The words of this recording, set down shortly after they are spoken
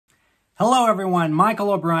Hello everyone,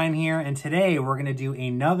 Michael O'Brien here, and today we're going to do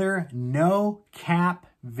another no cap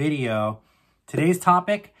video. Today's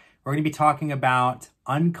topic, we're going to be talking about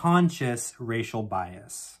unconscious racial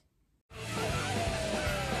bias.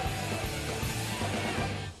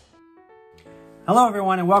 Hello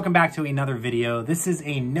everyone, and welcome back to another video. This is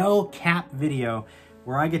a no cap video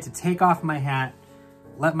where I get to take off my hat,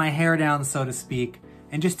 let my hair down, so to speak,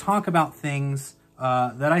 and just talk about things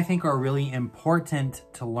that I think are really important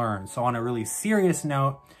to learn. So on a really serious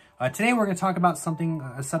note, today we're going to talk about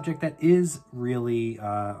a subject that is really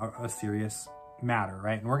a serious matter,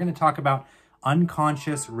 right? And we're going to talk about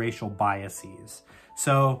unconscious racial biases.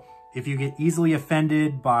 So if you get easily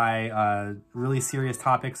offended by really serious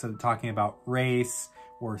topics of talking about race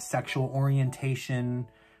or sexual orientation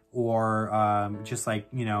or just like,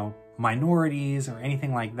 you know, minorities or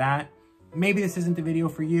anything like that, maybe this isn't the video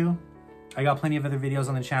for you. I got plenty of other videos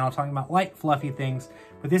on the channel talking about light, fluffy things,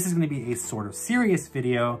 but this is going to be a sort of serious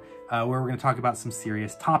video where we're going to talk about some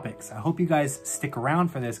serious topics. I hope you guys stick around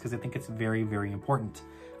for this because I think it's very, very important.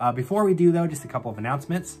 Before we do though, just a couple of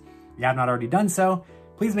announcements. If you have not already done so,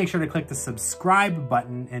 please make sure to click the subscribe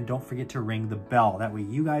button and don't forget to ring the bell. That way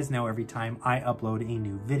you guys know every time I upload a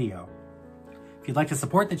new video. If you'd like to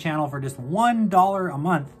support the channel for just $1 a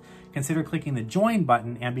month, consider clicking the join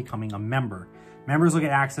button and becoming a member. Members will get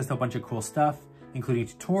access to a bunch of cool stuff, including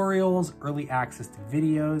tutorials, early access to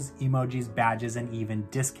videos, emojis, badges, and even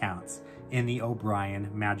discounts in the O'Brien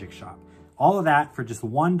Magic Shop. All of that for just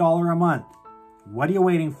 $1 a month. What are you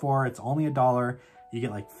waiting for? It's only $1. You get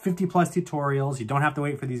like 50 plus tutorials. You don't have to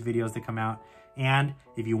wait for these videos to come out. And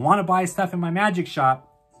if you want to buy stuff in my Magic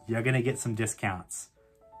Shop, you're going to get some discounts.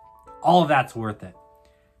 All of that's worth it.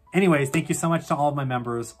 Anyways, thank you so much to all of my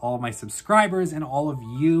members, all of my subscribers, and all of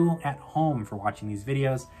you at home for watching these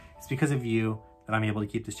videos. It's because of you that I'm able to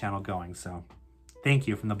keep this channel going. So thank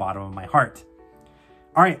you from the bottom of my heart.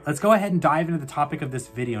 All right, let's go ahead and dive into the topic of this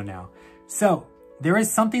video now. So there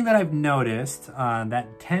is something that I've noticed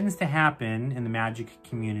that tends to happen in the magic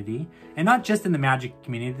community, and not just in the magic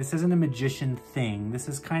community. This isn't a magician thing. This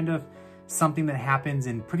is kind of something that happens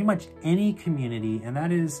in pretty much any community, and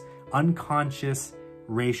that is unconscious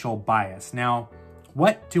racial bias. Now,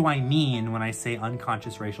 what do I mean when I say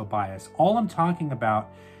unconscious racial bias? All I'm talking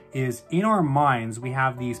about is in our minds, we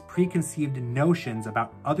have these preconceived notions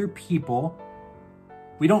about other people.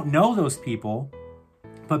 We don't know those people,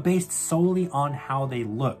 but based solely on how they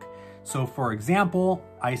look. So for example,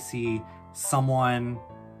 I see someone,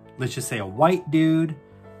 let's just say a white dude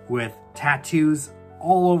with tattoos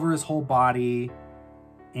all over his whole body.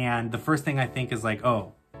 And the first thing I think is like,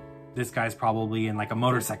 oh, this guy's probably in like a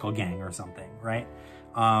motorcycle gang or something, right?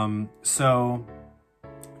 So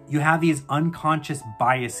you have these unconscious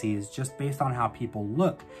biases just based on how people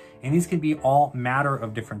look. And these can be all matter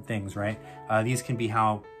of different things, right? These can be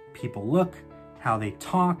how people look, how they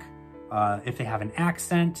talk, if they have an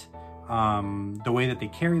accent, the way that they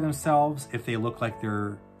carry themselves, if they look like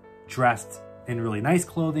they're dressed in really nice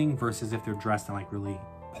clothing versus if they're dressed in like really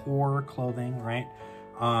poor clothing, right?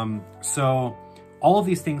 So all of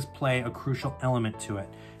these things play a crucial element to it.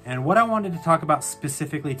 And what I wanted to talk about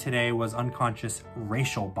specifically today was unconscious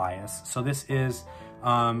racial bias. So this is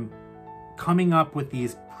coming up with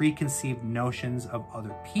these preconceived notions of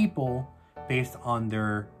other people based on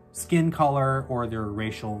their skin color or their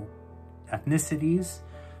racial ethnicities,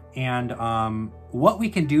 and what we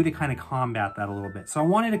can do to kind of combat that a little bit. So I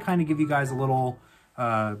wanted to kind of give you guys a little,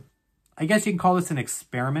 I guess you can call this an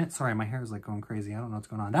experiment. Sorry, my hair is like going crazy. I don't know what's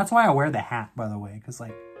going on. That's why I wear the hat, by the way, because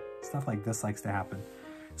like stuff like this likes to happen.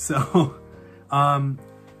 So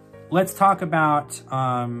let's talk about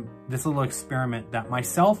this little experiment that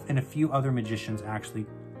myself and a few other magicians actually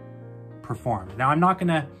performed. Now, I'm not going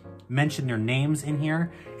to mention their names in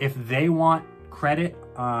here. If they want credit,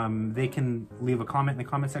 they can leave a comment in the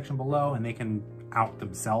comment section below and they can out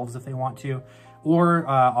themselves if they want to, or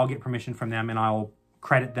I'll get permission from them and I'll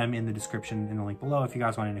credit them in the description in the link below if you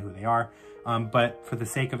guys want to know who they are. But for the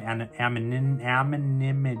sake of anonymity,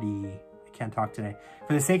 I can't talk today.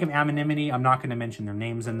 For the sake of anonymity, I'm not going to mention their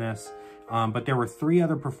names in this. But there were 3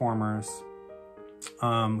 other performers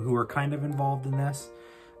who were kind of involved in this.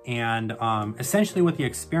 And essentially what the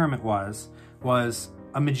experiment was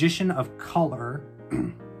a magician of color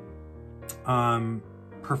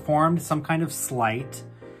performed some kind of sleight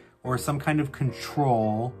or some kind of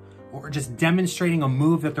control or just demonstrating a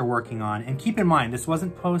move that they're working on. And keep in mind, this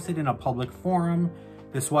wasn't posted in a public forum.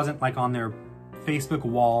 This wasn't like on their Facebook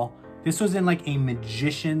wall. This was in like a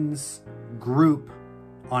magician's group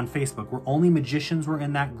on Facebook where only magicians were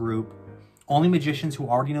in that group. Only magicians who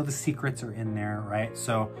already know the secrets are in there, right?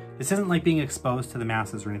 So this isn't like being exposed to the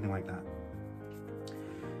masses or anything like that.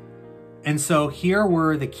 And so here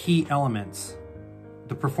were the key elements.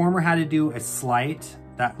 The performer had to do a sleight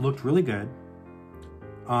that looked really good.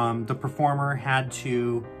 The performer had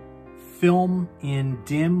to film in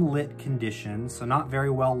dim lit conditions, so not very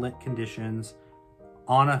well lit conditions,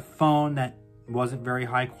 on a phone that wasn't very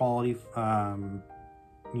high quality,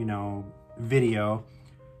 you know, video,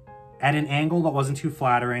 at an angle that wasn't too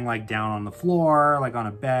flattering, like down on the floor, like on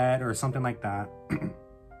a bed or something like that.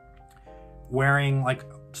 Wearing like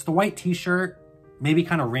just a white t-shirt, maybe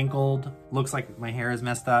kind of wrinkled, looks like my hair is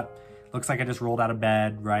messed up, looks like I just rolled out of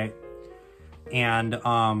bed, right?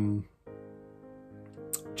 And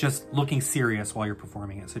just looking serious while you're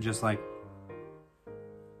performing it. So just like,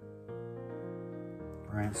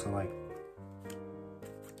 right, so like,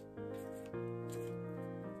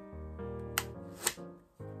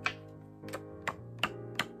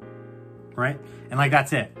 right? And like,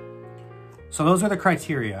 that's it. So those are the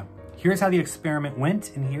criteria. Here's how the experiment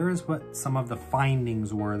went, and here is what some of the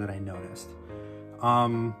findings were that I noticed.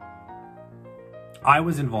 I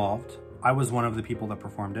was involved. I was one of the people that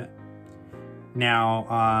performed it.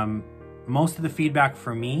 Now, most of the feedback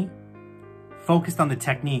for me focused on the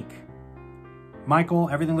technique. Michael,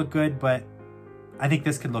 everything looked good, but I think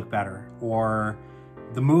this could look better. Or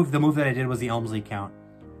the move that I did was the Elmsley count.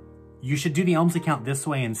 You should do the Elmsley count this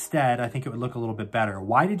way instead. I think it would look a little bit better.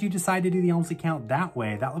 Why did you decide to do the Elmsley count that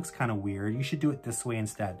way? That looks kind of weird. You should do it this way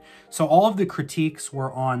instead. So all of the critiques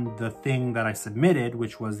were on the thing that I submitted,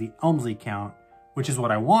 which was the Elmsley count, which is what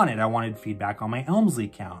I wanted. I wanted feedback on my Elmsley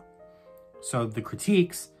count. So the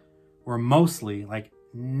critiques were mostly like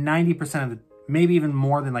 90% of the, maybe even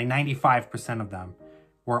more than like 95% of them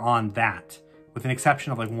were on that, with an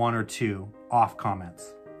exception of like 1 or 2 off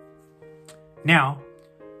comments. Now,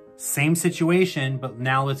 same situation, but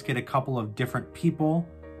now let's get a couple of different people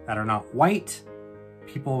that are not white,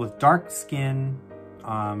 people with dark skin,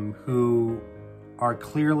 who are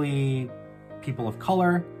clearly people of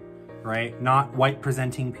color, right? Not white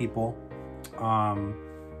presenting people.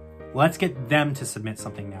 Let's get them to submit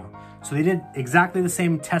something now. So they did exactly the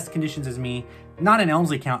same test conditions as me, not an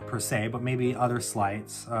Elmsley count per se, but maybe other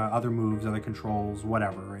sleights, other moves, other controls,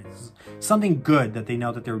 whatever, right? Something good that they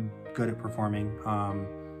know that they're good at performing.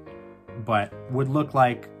 But would look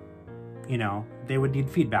like, you know, they would need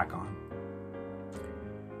feedback on.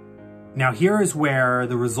 Now here is where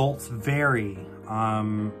the results vary.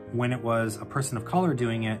 When it was a person of color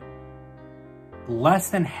doing it, less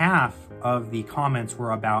than half of the comments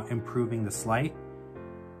were about improving the sleight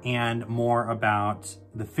and more about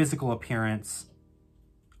the physical appearance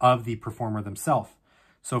of the performer themselves.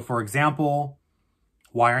 So for example,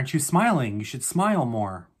 why aren't you smiling? You should smile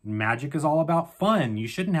more. Magic is all about fun. You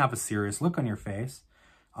shouldn't have a serious look on your face.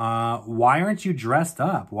 Why aren't you dressed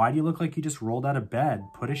up? Why do you look like you just rolled out of bed?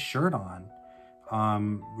 Put a shirt on.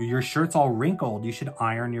 Your shirt's all wrinkled. You should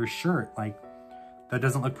iron your shirt. Like, that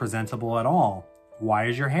doesn't look presentable at all. Why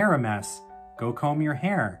is your hair a mess? Go comb your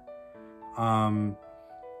hair.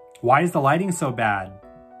 Why is the lighting so bad?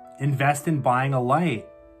 Invest in buying a light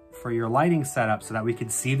for your lighting setup so that we can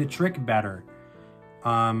see the trick better.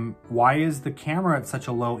 Why is the camera at such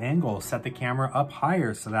a low angle? Set the camera up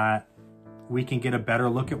higher so that we can get a better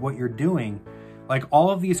look at what you're doing. Like,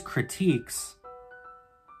 all of these critiques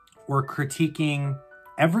were critiquing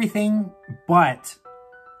everything but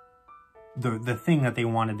the thing that they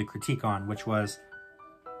wanted to critique on, which was,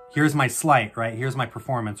 here's my sleight, right? Here's my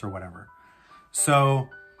performance or whatever. So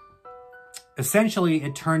essentially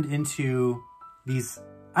it turned into these,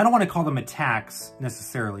 I don't want to call them attacks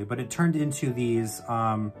necessarily, but it turned into these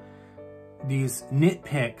nitpicks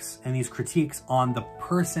and these critiques on the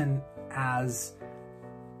person as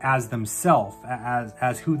themselves,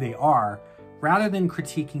 as who they are, rather than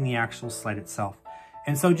critiquing the actual sleight itself.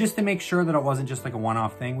 And so just to make sure that it wasn't just like a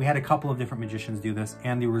one-off thing, we had a couple of different magicians do this,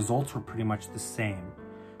 and the results were pretty much the same.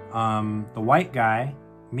 The white guy,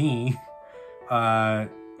 me,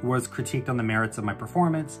 was critiqued on the merits of my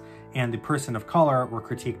performance, and the person of color were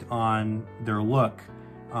critiqued on their look,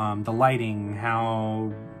 the lighting,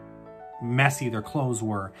 how messy their clothes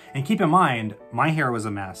were. And keep in mind, my hair was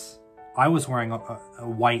a mess. I was wearing a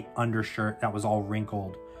white undershirt that was all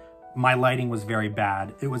wrinkled. My lighting was very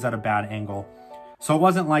bad. It was at a bad angle. So it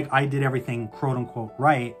wasn't like I did everything quote unquote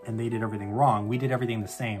right and they did everything wrong. We did everything the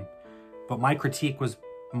same. But my critique was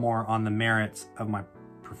more on the merits of my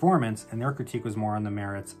performance, and their critique was more on the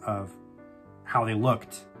merits of how they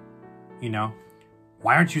looked. You know,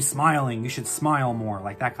 why aren't you smiling? You should smile more,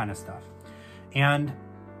 like that kind of stuff. And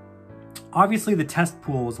obviously the test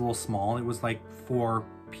pool was a little small. It was like 4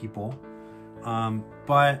 people.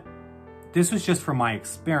 But this was just for my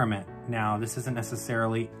experiment. Now, this isn't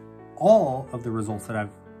necessarily all of the results that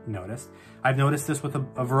I've noticed. I've noticed this with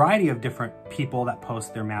a variety of different people that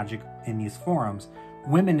post their magic in these forums,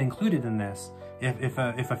 women included in this. If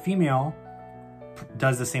a female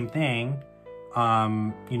does the same thing,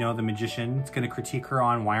 you know, the magician's going to critique her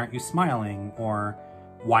on, why aren't you smiling? Or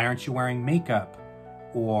why aren't you wearing makeup?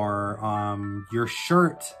 Or your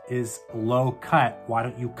shirt is low cut, why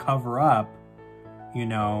don't you cover up? You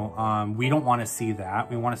know, we don't want to see that.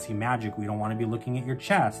 We want to see magic. We don't want to be looking at your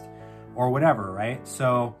chest or whatever, right?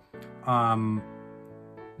 So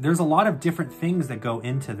there's a lot of different things that go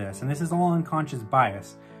into this, and this is all unconscious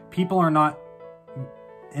bias. People are not,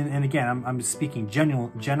 and again, I'm speaking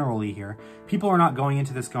generally here. People are not going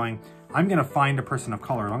into this going, I'm going to find a person of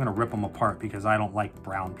color and I'm going to rip them apart because I don't like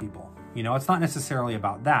brown people. You know, it's not necessarily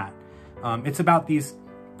about that. It's about these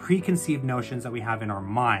preconceived notions that we have in our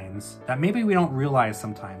minds that maybe we don't realize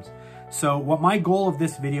sometimes. So what my goal of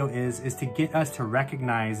this video is to get us to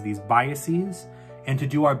recognize these biases and to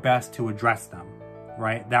do our best to address them,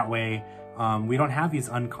 right? That way we don't have these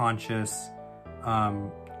unconscious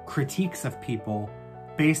critiques of people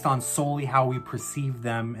based on solely how we perceive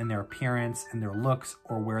them and their appearance and their looks,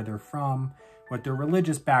 or where they're from, what their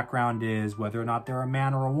religious background is, whether or not they're a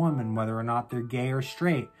man or a woman, whether or not they're gay or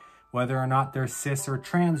straight, whether or not they're cis or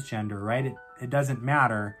transgender, right? It doesn't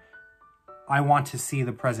matter. I want to see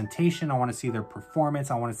the presentation. I want to see their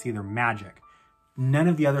performance. I want to see their magic. None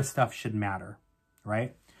of the other stuff should matter,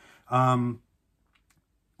 right?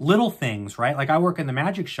 Little things, right? Like I work in the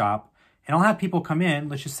magic shop, and I'll have people come in,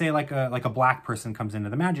 let's just say like a black person comes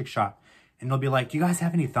into the magic shop, and they'll be like, do you guys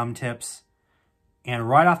have any thumb tips? And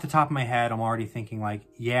right off the top of my head, I'm already thinking like,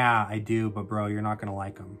 yeah, I do, but bro, you're not going to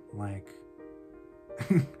like them. Like,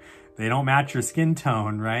 they don't match your skin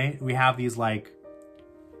tone, right? We have these like,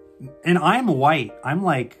 and I'm white. I'm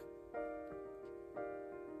like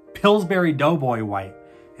Pillsbury Doughboy white.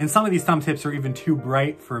 And some of these thumb tips are even too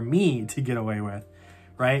bright for me to get away with,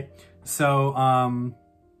 right? So,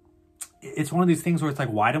 it's one of these things where it's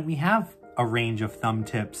like, why don't we have a range of thumb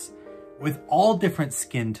tips with all different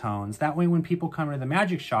skin tones? That way when people come into the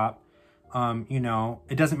magic shop, you know,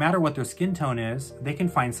 it doesn't matter what their skin tone is, they can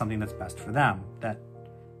find something that's best for them, that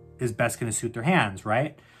is best going to suit their hands,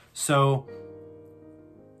 right? So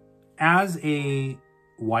as a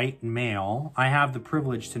white male, I have the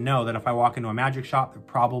privilege to know that if I walk into a magic shop, they're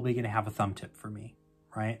probably going to have a thumb tip for me,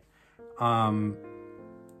 right?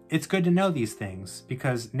 It's good to know these things,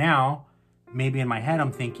 because now maybe in my head,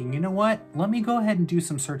 I'm thinking, you know what? Let me go ahead and do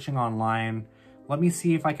some searching online. Let me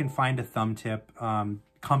see if I can find a thumb tip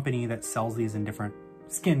company that sells these in different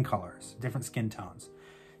skin colors, different skin tones,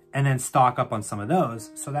 and then stock up on some of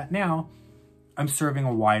those so that now I'm serving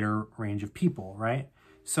a wider range of people, right?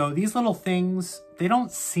 So these little things, they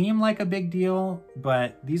don't seem like a big deal,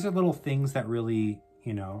 but these are little things that really,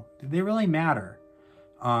 you know, they really matter.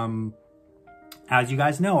 As you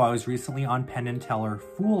guys know, I was recently on Penn and Teller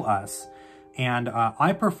Fool Us, and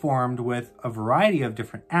I performed with a variety of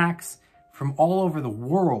different acts from all over the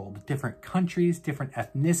world, different countries, different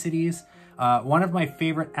ethnicities. One of my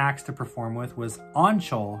favorite acts to perform with was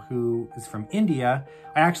Anchal, who is from India.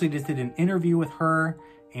 I actually just did an interview with her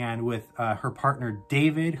and with her partner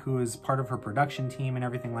David, who is part of her production team and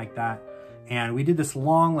everything like that. And we did this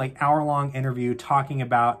long, like hour-long interview talking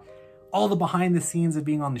about all the behind the scenes of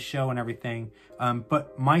being on the show and everything.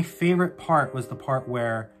 But my favorite part was the part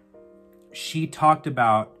where she talked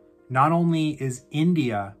about not only is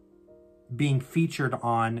India being featured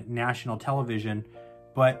on national television,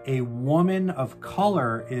 but a woman of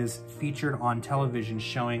color is featured on television,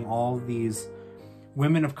 showing all these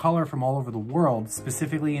women of color from all over the world,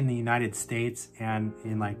 specifically in the United States and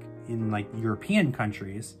in European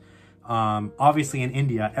countries. Obviously in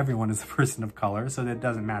India, everyone is a person of color, so that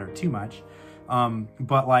doesn't matter too much.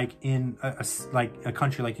 But like in a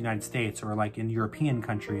country like the United States, or like in European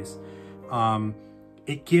countries,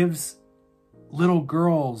 it gives little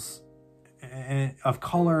girls of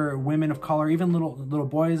color, women of color, even little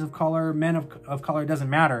boys of color, men of color, it doesn't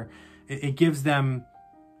matter. It gives them,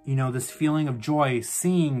 you know, this feeling of joy,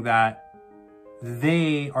 seeing that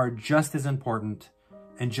they are just as important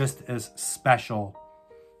and just as special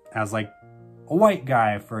as like a white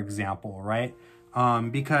guy, for example, right?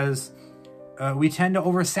 Because we tend to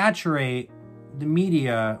oversaturate the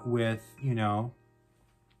media with, you know,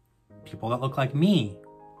 people that look like me,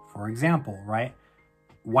 for example, right?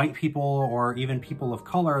 White people, or even people of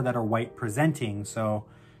color that are white presenting. So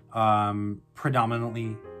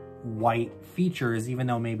predominantly white features, even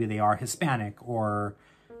though maybe they are Hispanic or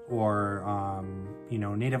you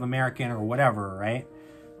know, Native American or whatever, right?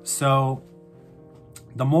 So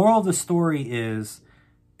The moral of the story is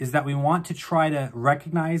that we want to try to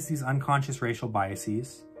recognize these unconscious racial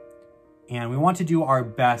biases, and we want to do our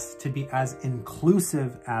best to be as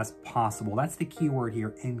inclusive as possible. That's the key word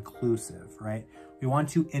here, inclusive, right? We want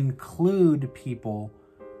to include people,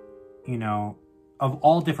 you know, of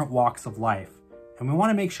all different walks of life. And we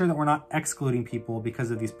want to make sure that we're not excluding people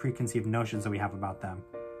because of these preconceived notions that we have about them.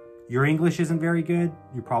 Your English isn't very good.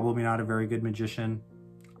 You're probably not a very good magician.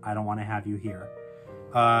 I don't want to have you here.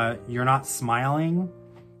 You're not smiling,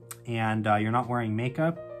 and you're not wearing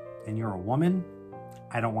makeup, and you're a woman.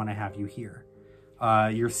 I don't want to have you here.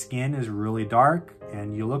 Your skin is really dark,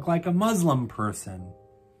 and you look like a Muslim person.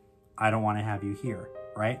 I don't want to have you here,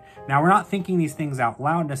 right? Now, we're not thinking these things out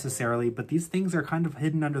loud necessarily, but these things are kind of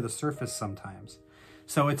hidden under the surface sometimes.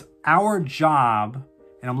 So it's our job,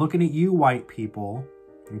 and I'm looking at you white people,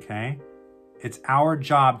 okay? It's our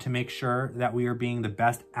job to make sure that we are being the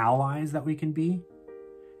best allies that we can be.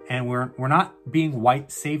 And we're not being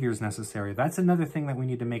white saviors necessarily. That's another thing that we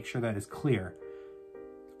need to make sure that is clear.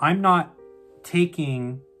 I'm not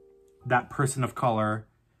taking that person of color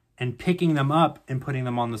and picking them up and putting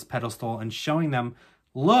them on this pedestal and showing them,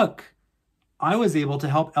 look, I was able to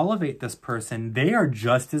help elevate this person. They are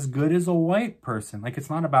just as good as a white person. Like, it's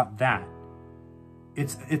not about that.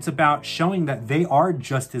 It's about showing that they are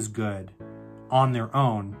just as good on their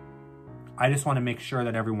own. I just want to make sure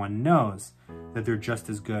that everyone knows that they're just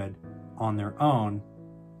as good on their own,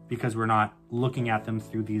 because we're not looking at them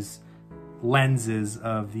through these lenses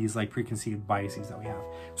of these like preconceived biases that we have.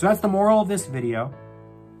 So that's the moral of this video.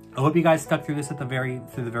 I hope you guys stuck through this through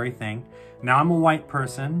the very thing. Now, I'm a white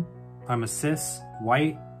person. I'm a cis,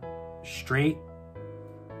 white, straight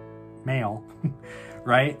male,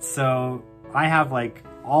 right? So I have like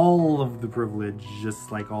all of the privilege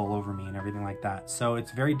just like all over me and everything like that. So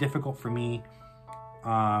it's very difficult for me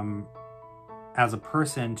as a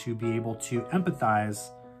person to be able to empathize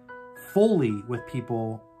fully with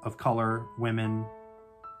people of color, women,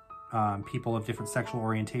 people of different sexual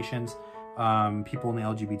orientations, people in the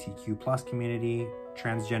LGBTQ+ community,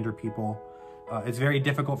 transgender people. It's very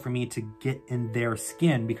difficult for me to get in their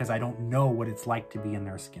skin because I don't know what it's like to be in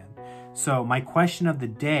their skin. So my question of the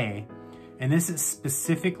day, and this is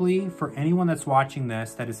specifically for anyone that's watching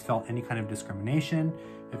this that has felt any kind of discrimination,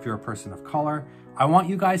 if you're a person of color, I want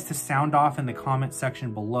you guys to sound off in the comment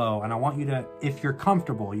section below. And I want you to, if you're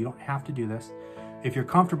comfortable, you don't have to do this. If you're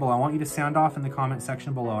comfortable, I want you to sound off in the comment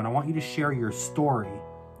section below, and I want you to share your story,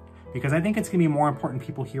 because I think it's gonna be more important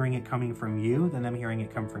people hearing it coming from you than them hearing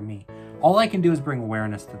it come from me. All I can do is bring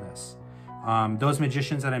awareness to this. Those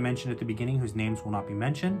magicians that I mentioned at the beginning, whose names will not be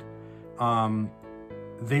mentioned,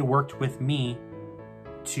 they worked with me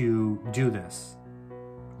to do this.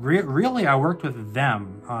 Really, I worked with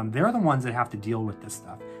them. They're the ones that have to deal with this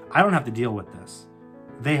stuff. I don't have to deal with this.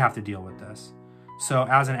 They have to deal with this. So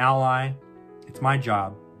as an ally, it's my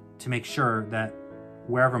job to make sure that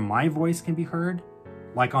wherever my voice can be heard,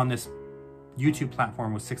 like on this YouTube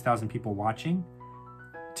platform with 6,000 people watching,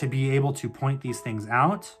 to be able to point these things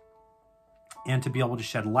out and to be able to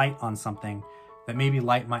shed light on something that maybe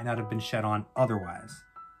light might not have been shed on otherwise.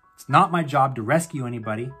 It's not my job to rescue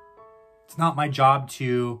anybody. It's not my job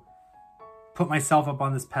to put myself up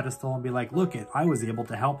on this pedestal and be like, look, I was able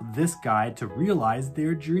to help this guy to realize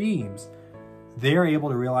their dreams. They're able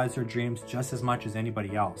to realize their dreams just as much as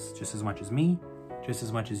anybody else, just as much as me, just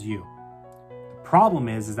as much as you. The problem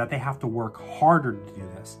is that they have to work harder to do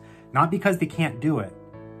this. Not because they can't do it,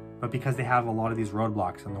 but because they have a lot of these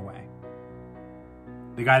roadblocks in the way.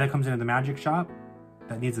 The guy that comes into the magic shop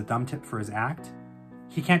that needs a thumb tip for his act,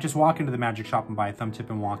 he can't just walk into the magic shop and buy a thumb tip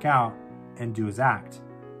and walk out and do his act.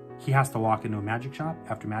 He has to walk into a magic shop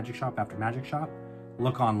after magic shop after magic shop,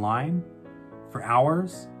 look online for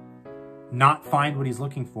hours, not find what he's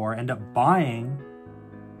looking for, end up buying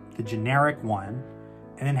the generic one,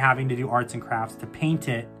 and then having to do arts and crafts to paint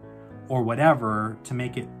it or whatever to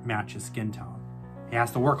make it match his skin tone. He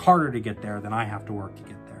has to work harder to get there than I have to work to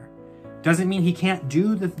get there. Doesn't mean he can't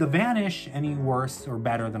do the vanish any worse or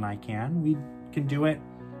better than I can. We can do it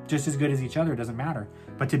just as good as each other, it doesn't matter.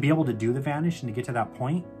 But to be able to do the vanish and to get to that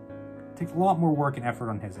point, takes a lot more work and effort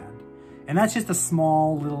on his end. And that's just a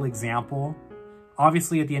small little example.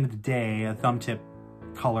 Obviously, at the end of the day, a thumb tip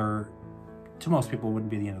color to most people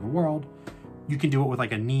wouldn't be the end of the world. You can do it with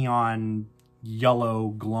like a neon yellow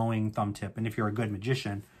glowing thumb tip. And if you're a good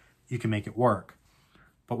magician, you can make it work.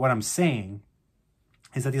 But what I'm saying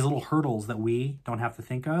is that these little hurdles that we don't have to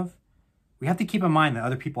think of, we have to keep in mind that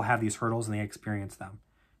other people have these hurdles and they experience them.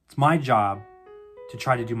 It's my job to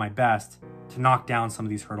try to do my best to knock down some of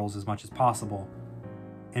these hurdles as much as possible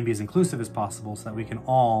and be as inclusive as possible so that we can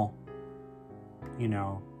all, you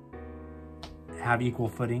know, have equal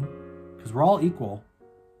footing, because we're all equal.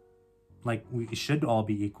 Like, we should all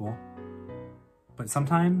be equal. But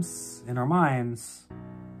sometimes in our minds,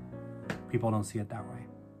 people don't see it that way.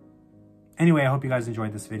 Anyway, I hope you guys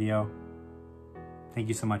enjoyed this video. Thank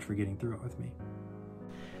you so much for getting through it with me.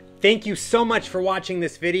 Thank you so much for watching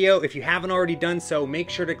this video. If you haven't already done so,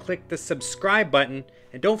 make sure to click the subscribe button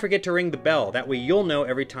and don't forget to ring the bell. That way you'll know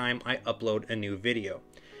every time I upload a new video.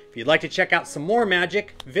 If you'd like to check out some more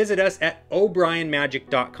magic, visit us at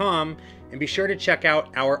obrienmagic.com and be sure to check out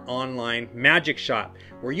our online magic shop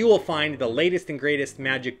where you will find the latest and greatest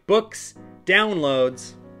magic books,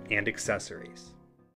 downloads, and accessories.